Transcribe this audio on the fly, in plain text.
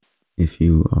If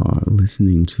you are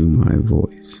listening to my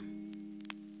voice,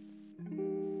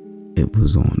 it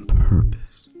was on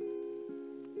purpose.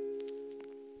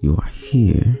 You are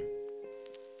here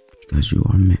because you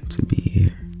are meant to be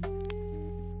here.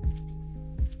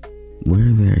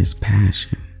 Where there is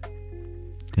passion,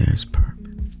 there is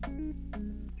purpose.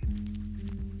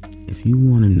 If you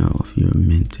want to know if you're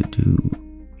meant to do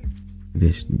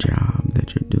this job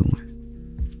that you're doing,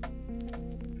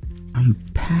 are you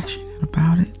passionate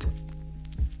about it?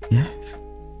 Yes.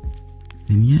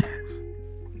 Then yes.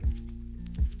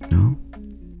 No?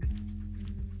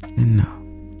 Then no.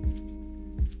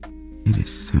 It is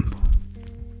simple.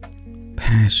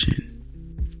 Passion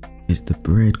is the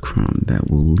breadcrumb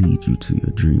that will lead you to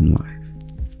your dream life.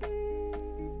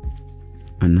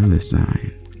 Another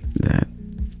sign that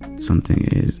something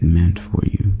is meant for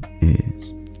you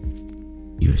is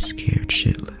you're scared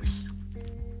shitless.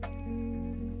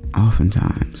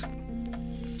 Oftentimes,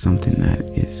 something that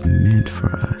is meant for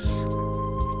us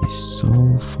is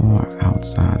so far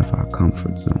outside of our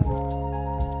comfort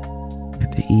zone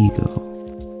that the ego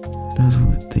does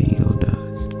what the ego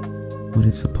does, what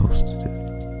it's supposed to do.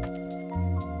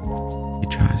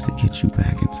 It tries to get you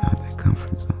back inside that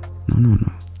comfort zone. No.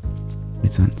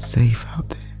 It's unsafe out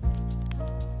there.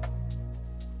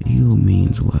 The ego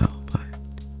means well, but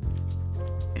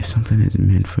if something is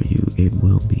meant for you, it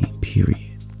will be, period.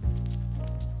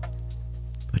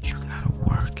 But you gotta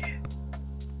work it.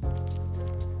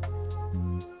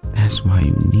 That's why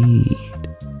you need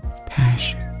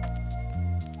passion.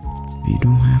 If you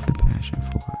don't have the passion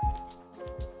for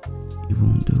it, you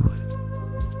won't do it.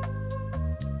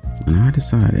 When I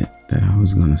decided that I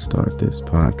was gonna start this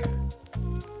podcast,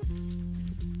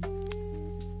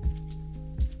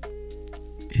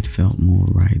 it felt more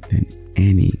right than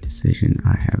any decision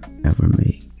I have ever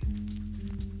made.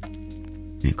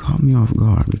 It caught me off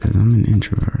guard because I'm an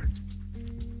introvert.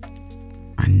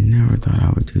 I never thought I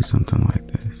would do something like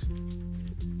this.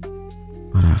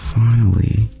 But I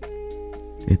finally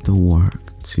did the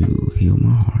work to heal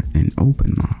my heart and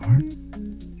open my heart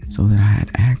so that I had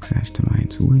access to my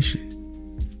intuition.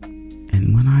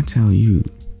 And when I tell you,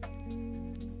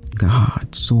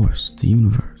 God, Source, the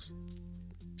universe,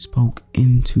 spoke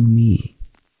into me,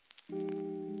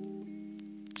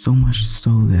 so much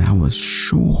so that I was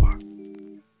sure.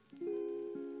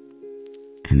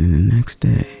 And then the next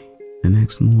day, the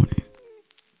next morning,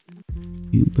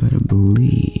 you better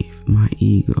believe my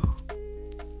ego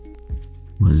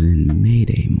was in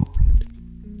Mayday mode.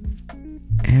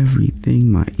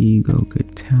 Everything my ego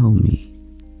could tell me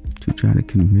to try to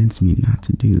convince me not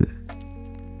to do this,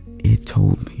 it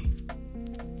told me.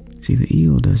 See, the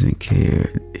ego doesn't care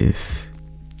if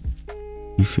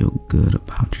you feel good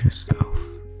about yourself.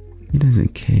 It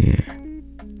doesn't care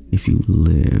if you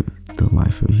live the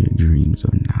life of your dreams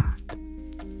or not.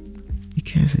 It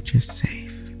cares that you're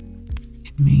safe.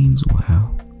 It means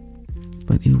well,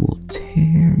 but it will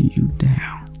tear you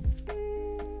down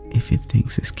if it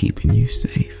thinks it's keeping you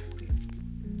safe.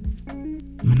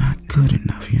 You're not good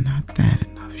enough. You're not that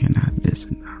enough. You're not this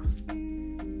enough.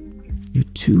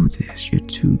 You're too this. You're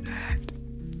too that.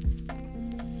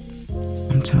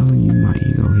 I'm telling you, my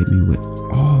ego hit me with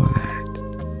all of that.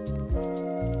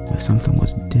 But something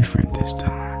was different this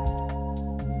time.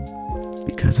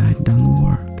 Because I had done the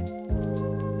work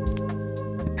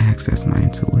to access my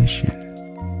intuition.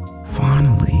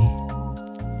 Finally,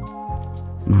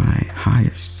 my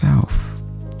higher self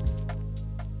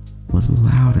was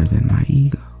louder than my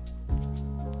ego.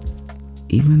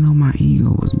 Even though my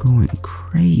ego was going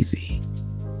crazy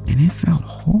and it felt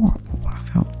horrible. I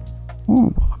felt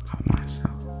horrible about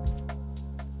myself.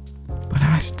 But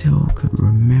I still could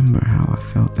remember how I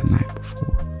felt the night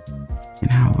before and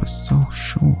how I was so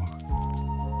sure.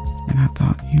 And I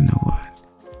thought, you know what?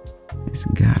 There's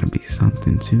gotta be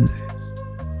something to this.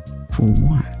 For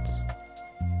once,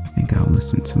 I think I'll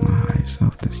listen to my higher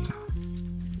self this time.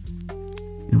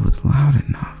 It was loud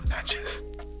enough that I just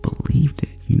believed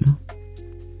it, you know?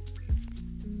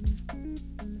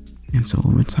 And so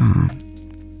over time,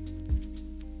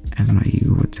 as my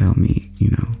ego would tell me, you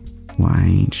know, why I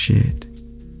ain't shit,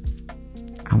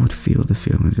 I would feel the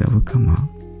feelings that would come up.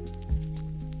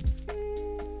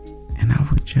 And I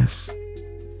would just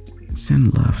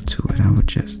send love to it. I would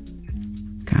just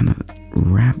kind of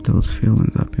wrap those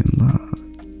feelings up in love.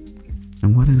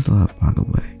 And what is love, by the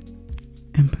way?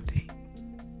 Empathy.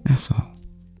 That's all.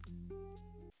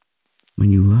 When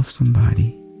you love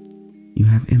somebody, you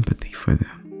have empathy for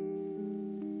them.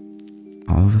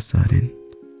 All of a sudden,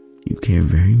 you care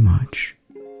very much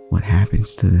what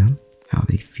happens to them, how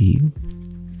they feel.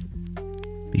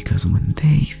 Because when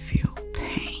they feel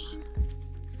pain,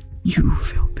 you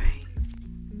feel pain.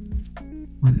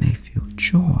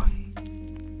 joy,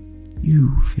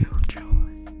 you feel joy.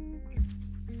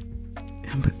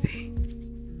 Empathy.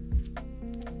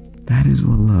 That is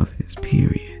what love is,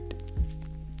 period.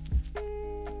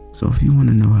 So if you want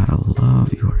to know how to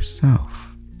love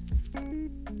yourself,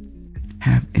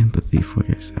 have empathy for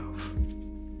yourself.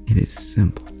 It is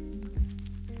simple.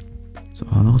 So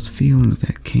all those feelings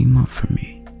that came up for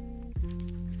me,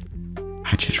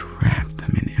 I just wrapped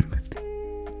them in empathy.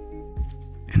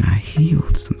 And I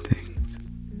healed some things.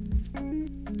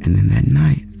 And then that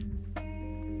night,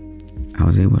 I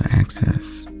was able to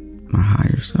access my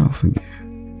higher self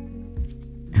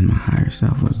again. And my higher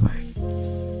self was like,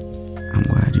 I'm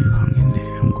glad you hung in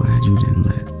there. I'm glad you didn't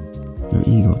let your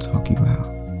ego talk you out.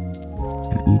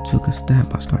 And you took a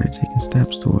step. I started taking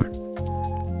steps toward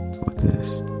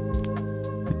this.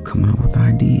 Coming up with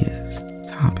ideas,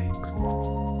 topics.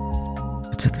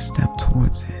 I took a step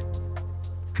towards it.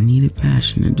 I needed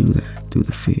passion to do that through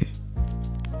the fear.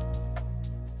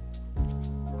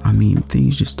 I mean,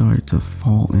 things just started to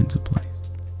fall into place.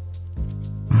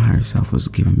 My higher self was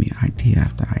giving me idea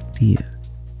after idea.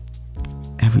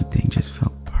 Everything just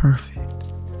felt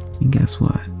perfect. And guess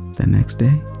what? The next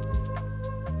day,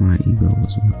 my ego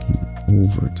was working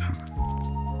overtime,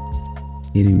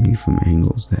 hitting me from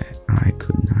angles that I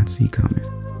could not see coming.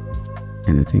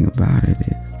 And the thing about it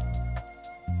is,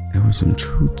 there was some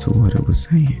truth to what it was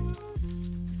saying.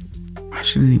 Why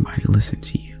should anybody listen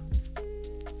to you?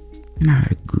 You're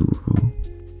not a guru.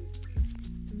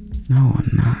 No, I'm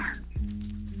not.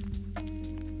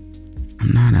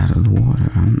 I'm not out of the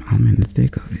water. I'm in the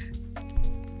thick of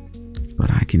it.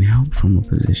 But I can help from a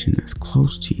position that's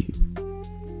close to you.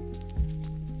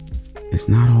 It's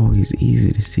not always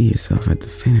easy to see yourself at the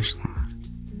finish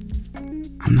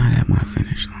line. I'm not at my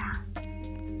finish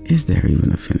line. Is there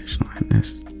even a finish line?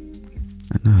 That's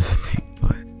another thing,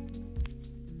 but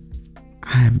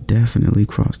I have definitely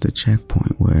crossed a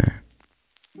checkpoint where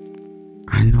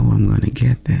I know I'm gonna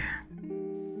get there.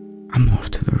 I'm off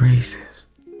to the races.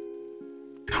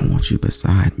 I want you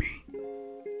beside me.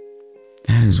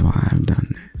 That is why I've done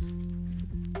this.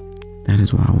 That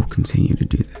is why I will continue to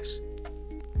do this,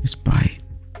 despite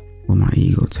what my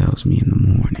ego tells me in the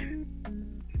morning.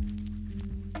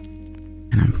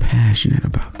 And I'm passionate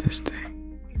about this thing.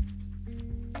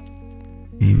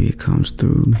 Maybe it comes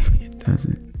through, maybe it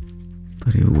doesn't,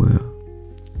 but it will.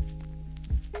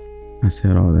 I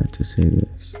said all that to say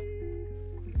this.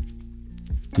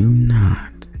 Do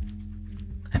not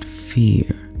let fear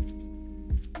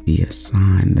be a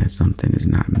sign that something is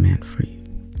not meant for you.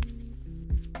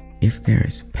 If there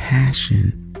is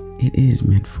passion, it is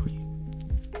meant for you.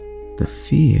 The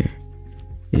fear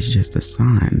is just a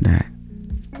sign that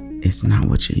it's not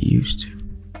what you're used to.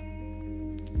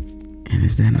 And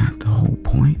is that not the whole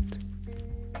point?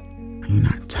 Are you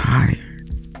not tired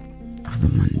of the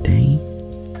mundane?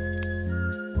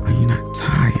 Are you not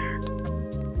tired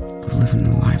of living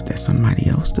the life that somebody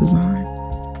else designed?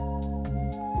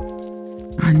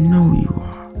 I know you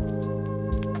are,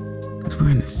 because we're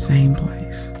in the same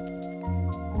place.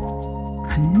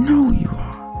 I know you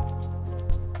are.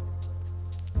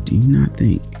 Do you not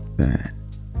think that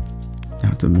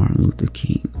Dr. Martin Luther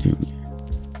King Jr.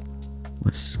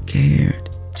 was scared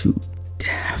to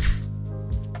death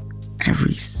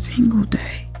every single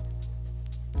day?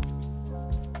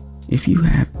 If you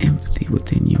have empathy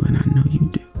within you, and I know you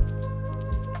do,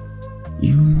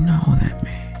 you know that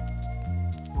man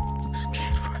was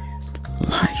scared for his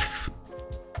life,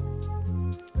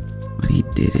 but he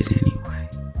did it anyway.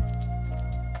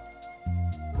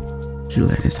 He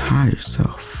let his higher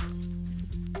self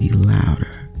be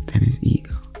louder than his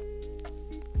ego.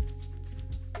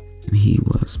 And he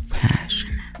was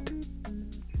passionate.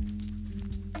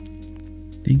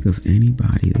 Think of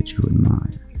anybody that you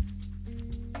admire,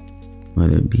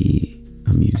 whether it be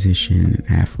a musician, an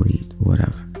athlete,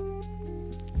 whatever.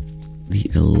 The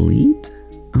elite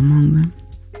among them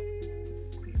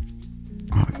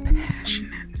are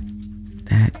passionate.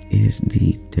 That is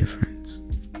the difference.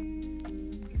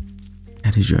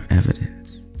 That is your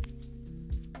evidence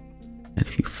that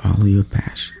if you follow your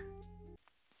passion,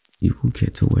 you will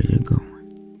get to where you're going.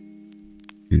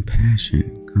 And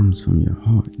passion comes from your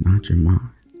heart, not your mind.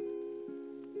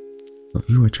 So if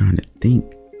you are trying to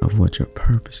think of what your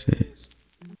purpose is,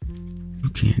 you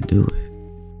can't do it.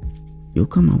 You'll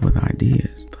come up with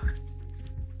ideas, but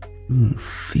you won't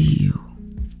feel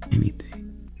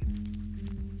anything.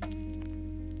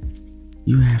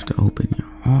 You have to open your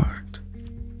heart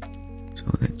so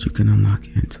that you can unlock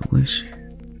your intuition.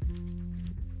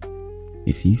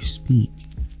 If you speak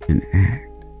and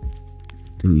act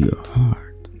through your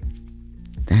heart,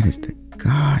 that is the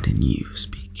God in you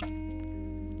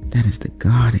speaking. That is the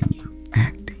God in you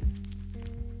acting.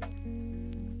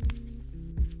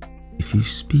 If you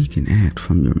speak and act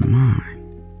from your mind,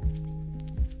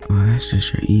 well, that's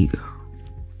just your ego.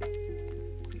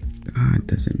 God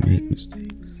doesn't make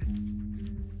mistakes.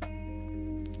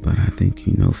 But I think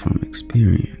you know from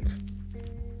experience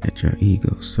that your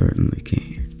ego certainly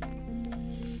can.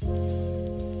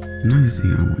 Another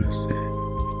thing I want to say,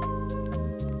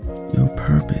 your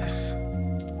purpose,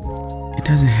 it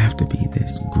doesn't have to be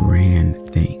this grand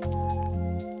thing.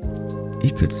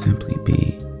 It could simply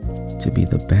be to be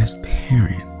the best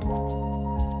parent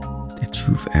that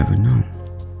you've ever known.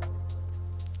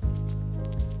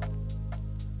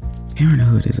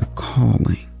 Parenthood is a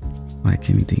calling like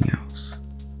anything else.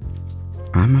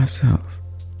 I myself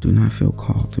do not feel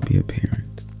called to be a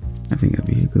parent. I think I'd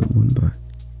be a good one, but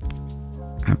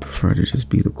I prefer to just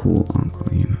be the cool uncle,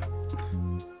 you know.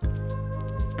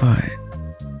 But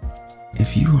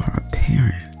if you are a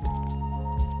parent,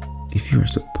 if you are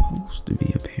supposed to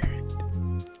be a parent,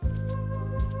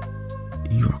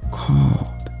 you are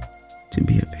called to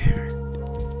be a parent.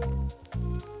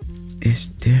 It's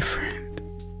different.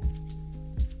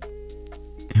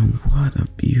 And what a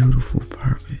beautiful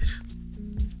purpose.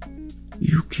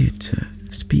 You get to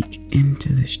speak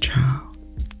into this child,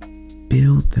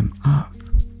 build them up,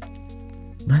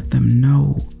 let them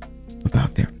know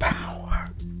about their power,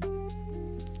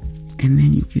 and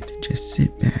then you get to just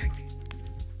sit back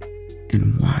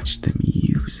and watch them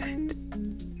use it.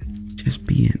 Just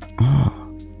be in awe.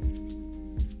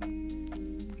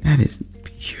 That is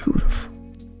beautiful.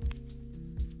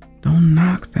 Don't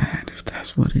knock that if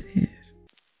that's what it is.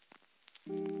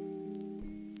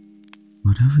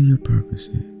 Whatever your purpose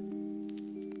is,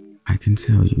 I can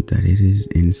tell you that it is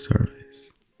in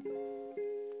service.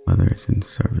 Whether it's in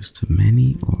service to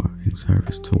many or in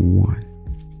service to one.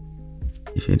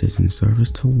 If it is in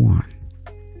service to one,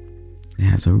 it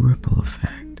has a ripple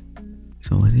effect.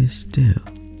 So it is still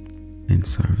in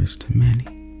service to many.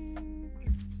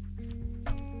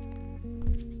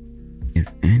 If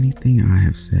anything I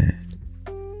have said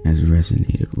has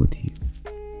resonated with you,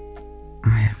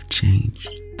 I have changed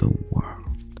the world.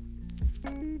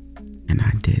 And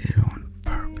I did it on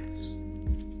purpose.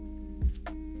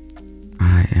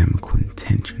 I am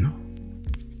quintentional,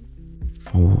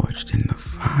 forged in the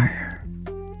fire,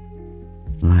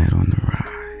 light on the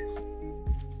rise,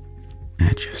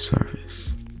 at your service.